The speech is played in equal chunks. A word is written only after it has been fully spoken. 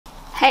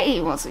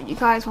Hey, what's up you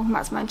guys, welcome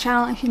back to my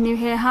channel. If you're new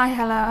here, hi,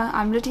 hello,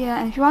 I'm Lydia,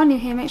 and if you are new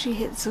here, make sure you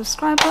hit the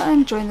subscribe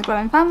button, join the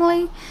growing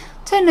family,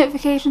 turn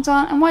notifications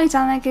on, and while you're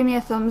down there, give me a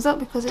thumbs up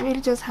because it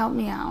really does help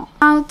me out.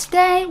 Now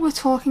today we're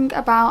talking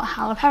about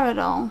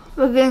haloperidol.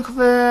 We're going to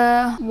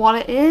cover what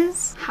it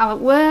is, how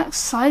it works,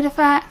 side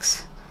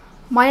effects,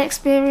 my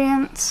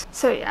experience.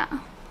 So yeah,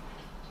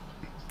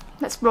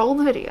 let's roll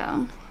the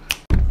video.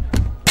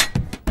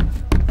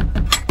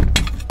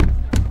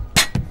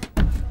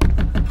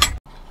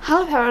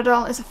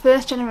 Haloperidol is a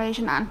first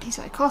generation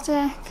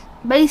antipsychotic,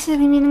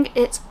 basically meaning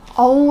it's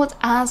old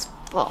as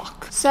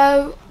fuck.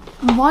 So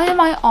why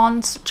am I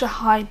on such a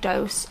high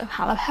dose of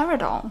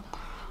haloperidol?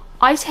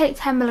 I take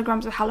 10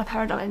 milligrams of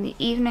haloperidol in the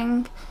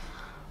evening,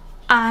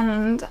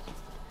 and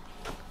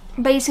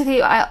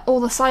basically all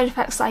the side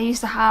effects that I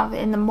used to have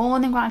in the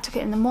morning when I took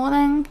it in the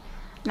morning,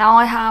 now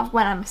I have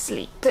when I'm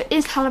asleep. So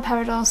is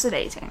haloperidol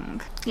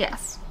sedating?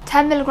 Yes.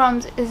 10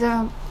 milligrams is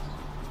a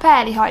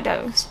fairly high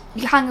dose.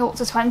 You can go up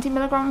to 20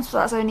 milligrams, but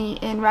that's only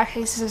in rare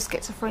cases of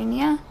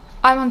schizophrenia.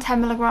 I'm on 10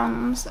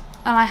 milligrams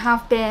and I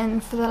have been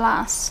for the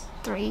last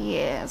 3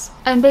 years.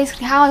 And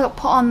basically how I got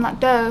put on that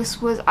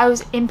dose was I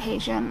was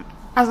inpatient,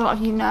 as a lot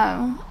of you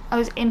know. I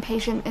was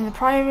inpatient in the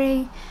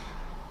Priory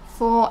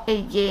for a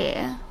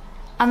year,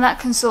 and that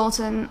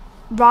consultant,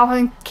 rather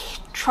than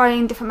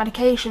trying different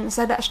medications,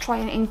 said let's try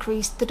and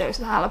increase the dose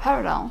of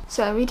haloperidol.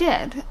 So we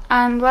did,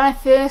 and when I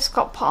first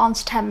got put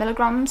onto 10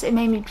 milligrams it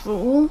made me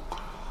drool.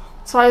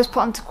 So I was put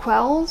onto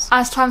Quells.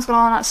 As time's gone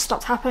on, that's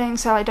stopped happening,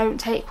 so I don't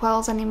take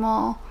Quells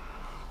anymore.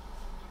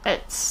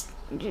 It's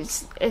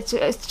just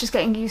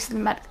getting used to the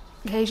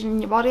medication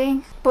in your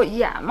body. But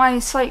yeah, my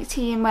psych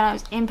team when I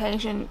was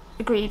inpatient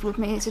agreed with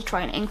me to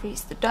try and increase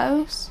the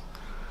dose.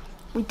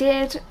 We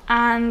did,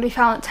 and we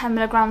found that 10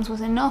 milligrams was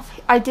enough.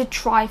 I did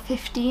try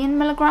 15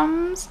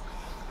 milligrams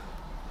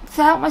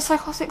to help my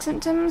psychotic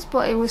symptoms,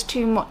 but it was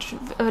too much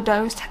of a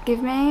dose to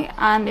give me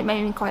and it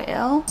made me quite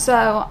ill,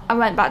 so I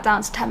went back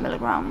down to 10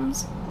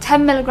 milligrams.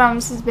 10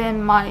 milligrams has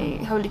been my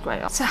holy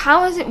grail. So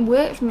how has it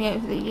worked for me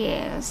over the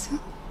years?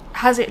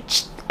 Has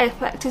it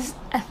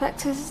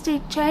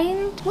effectively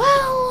changed?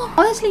 Well,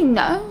 honestly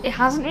no, it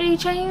hasn't really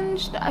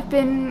changed. I've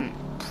been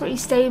pretty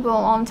stable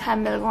on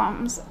 10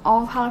 milligrams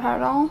of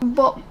haloperidol,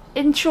 but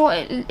in short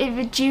it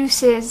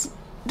reduces,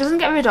 doesn't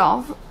get rid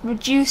of,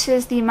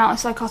 reduces the amount of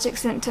psychotic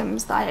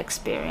symptoms that I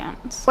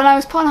experience. When I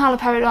was put on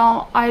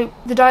haloperidol,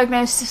 the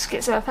diagnosis of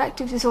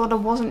schizoaffective disorder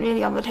wasn't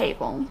really on the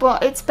table,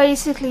 but it's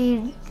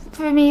basically,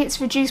 for me, it's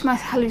reduced my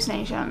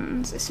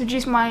hallucinations, it's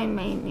reduced my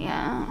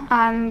mania,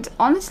 and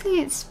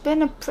honestly it's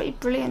been a pretty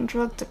brilliant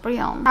drug to be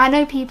on. I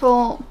know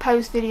people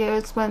post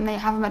videos when they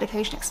have a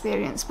medication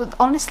experience, but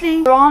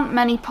honestly there aren't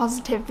many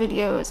positive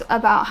videos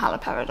about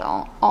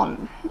haloperidol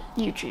on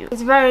YouTube.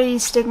 It's very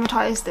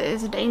stigmatised that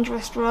it's a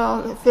dangerous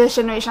drug, first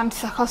generation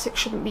antipsychotics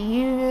shouldn't be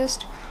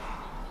used.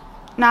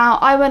 Now,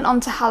 I went on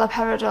to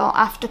haloperidol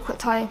after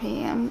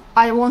quetiapine.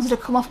 I wanted to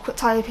come off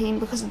quetiapine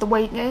because of the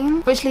weight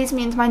gain, which leads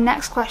me into my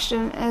next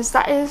question, does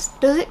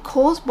it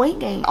cause weight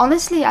gain?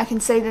 Honestly, I can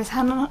say this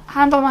hand on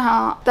my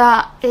heart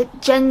that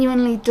it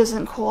genuinely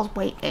doesn't cause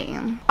weight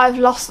gain. I've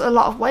lost a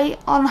lot of weight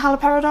on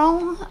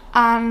haloperidol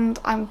and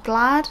I'm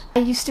glad. I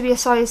used to be a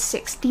size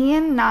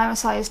 16, now I'm a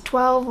size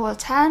 12 or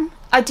 10.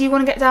 I do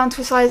want to get down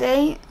to a size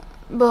 8.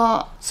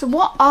 But, so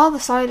what are the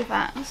side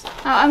effects?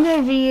 Now I'm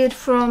going to read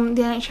from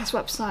the NHS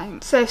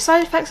website. So,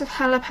 side effects of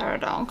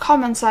haloperidol.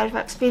 Common side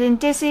effects: feeling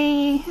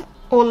dizzy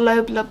or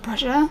low blood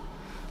pressure,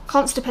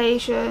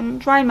 constipation,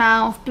 dry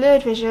mouth,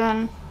 blurred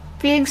vision,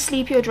 feeling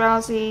sleepy or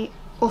drowsy,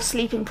 or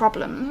sleeping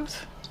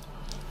problems.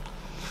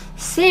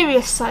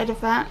 Serious side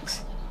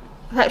effects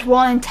affect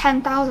 1 in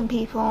 10,000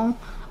 people.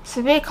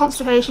 Severe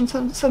constipation,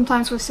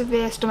 sometimes with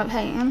severe stomach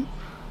pain.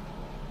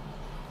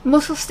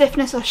 Muscle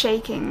stiffness or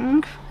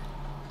shaking.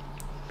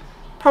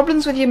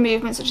 Problems with your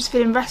movements, such as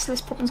feeling restless,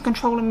 problems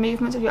controlling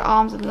movements of your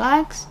arms and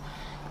legs.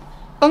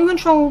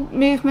 Uncontrolled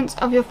movements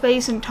of your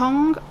face and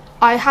tongue.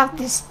 I have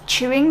this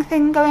chewing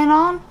thing going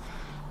on,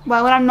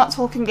 where when I'm not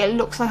talking it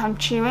looks like I'm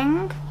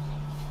chewing.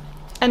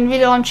 And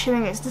really all I'm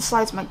chewing is the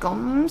sides of my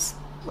gums,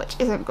 which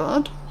isn't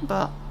good,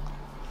 but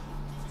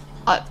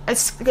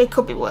it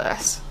could be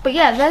worse. But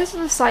yeah, those are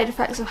the side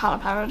effects of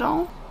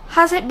haloperidol.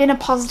 Has it been a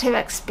positive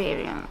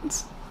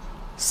experience?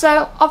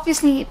 So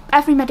obviously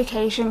every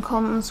medication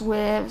comes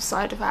with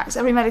side effects.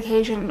 Every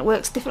medication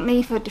works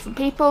differently for different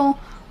people.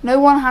 No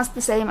one has the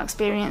same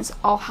experience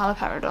of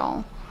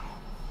haloperidol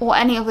or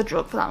any other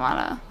drug for that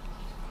matter.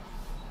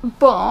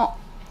 But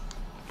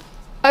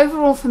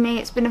overall for me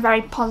it's been a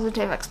very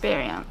positive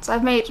experience.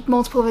 I've made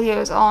multiple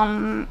videos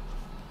on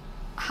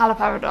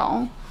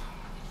haloperidol.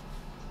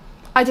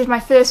 I did my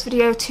first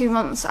video 2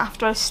 months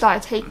after I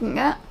started taking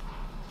it,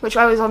 which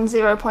I was on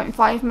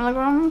 0.5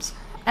 milligrams.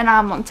 And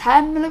I'm on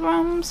 10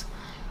 milligrams,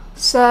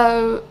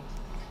 so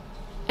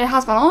it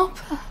has gone up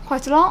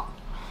quite a lot,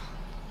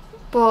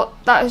 but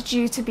that is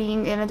due to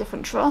being in a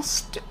different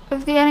trust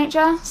of the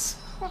NHS,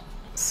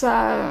 so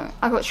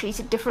I got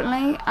treated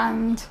differently,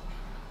 and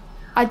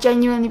I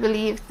genuinely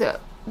believe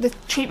that the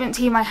treatment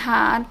team I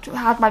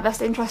had my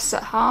best interests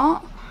at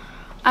heart,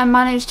 and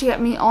managed to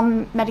get me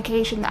on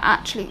medication that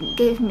actually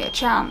gave me a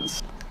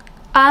chance.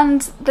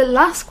 And the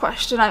last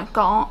question I've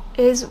got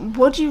is,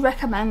 would you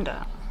recommend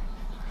it?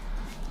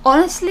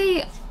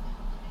 Honestly,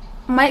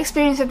 my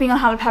experience of being on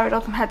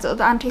haloperidol compared to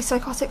other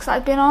antipsychotics that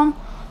I've been on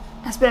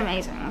has been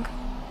amazing.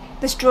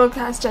 This drug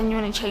has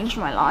genuinely changed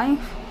my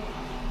life.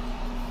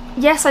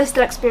 Yes, I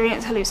still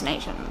experience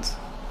hallucinations,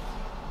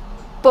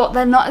 but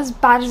they're not as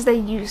bad as they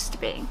used to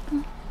be.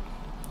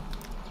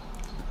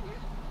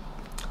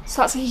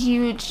 So that's a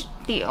huge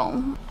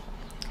deal.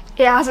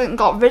 It hasn't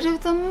got rid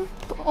of them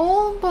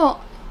all, but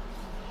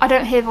I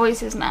don't hear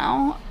voices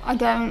now. I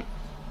don't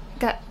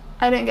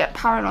get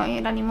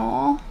paranoid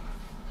anymore.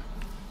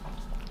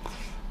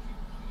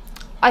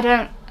 I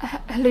don't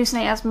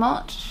hallucinate as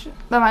much,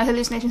 though my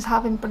hallucinations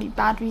have been pretty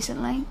bad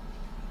recently.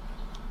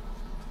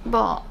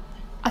 But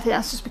I think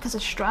that's just because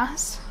of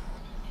stress.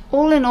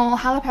 All in all,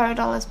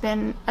 haloperidol has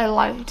been a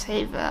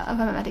lifesaver of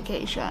a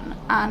medication,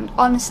 and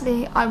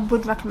honestly, I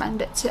would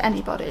recommend it to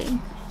anybody.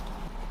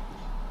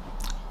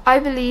 I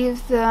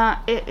believe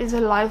that it is a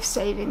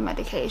life-saving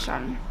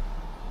medication.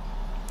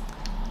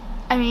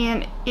 I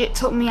mean, it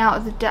took me out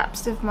of the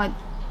depths of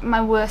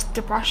my worst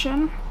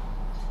depression,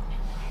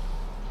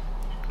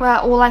 where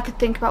all I could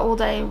think about all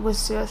day was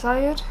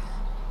suicide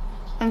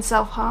and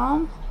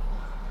self-harm.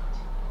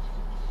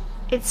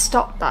 It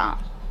stopped that.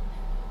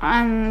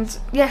 And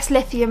yes,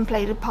 lithium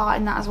played a part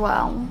in that as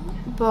well,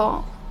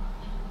 but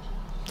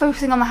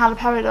focusing on the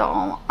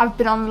haloperidol, I've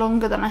been on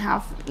longer than I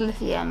have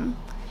lithium.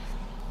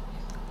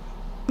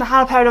 The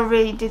haloperidol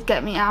really did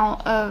get me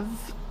out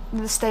of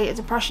the state of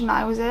depression that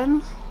I was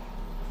in.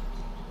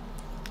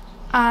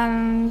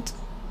 And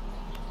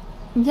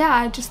yeah,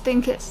 I just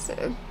think it's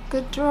a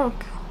good drug.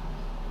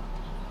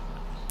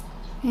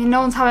 I mean, no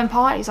one's having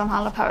parties on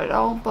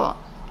haloperidol, but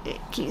it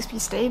keeps me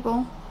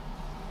stable.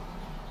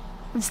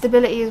 And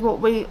stability is what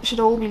we should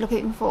all be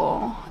looking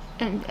for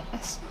in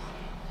this.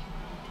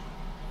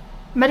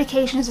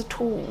 Medication is a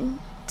tool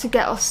to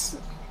get us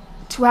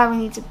to where we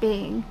need to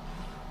be.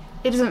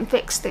 It doesn't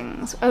fix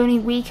things. Only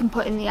we can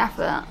put in the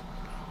effort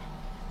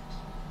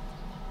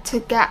to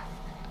get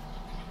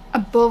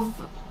above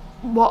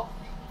what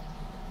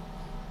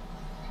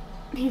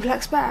people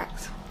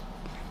expect.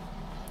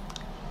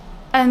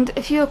 And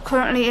if you're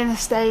currently in a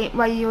state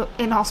where you're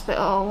in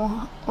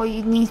hospital, or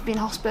you need to be in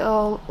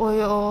hospital, or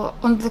you're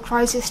under the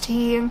crisis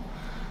team,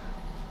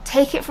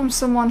 take it from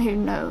someone who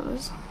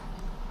knows.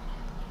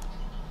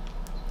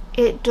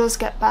 It does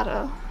get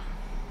better.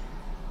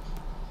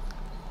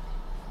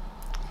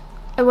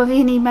 And whether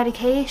you need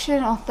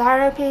medication or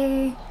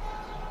therapy,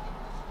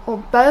 or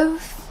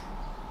both,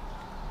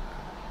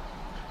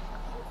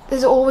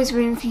 there's always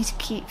room for you to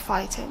keep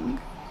fighting.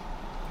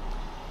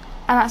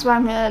 And that's where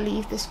I'm going to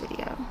leave this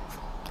video.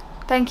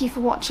 Thank you for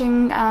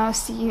watching, and I'll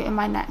see you in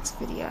my next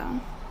video.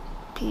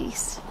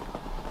 Peace.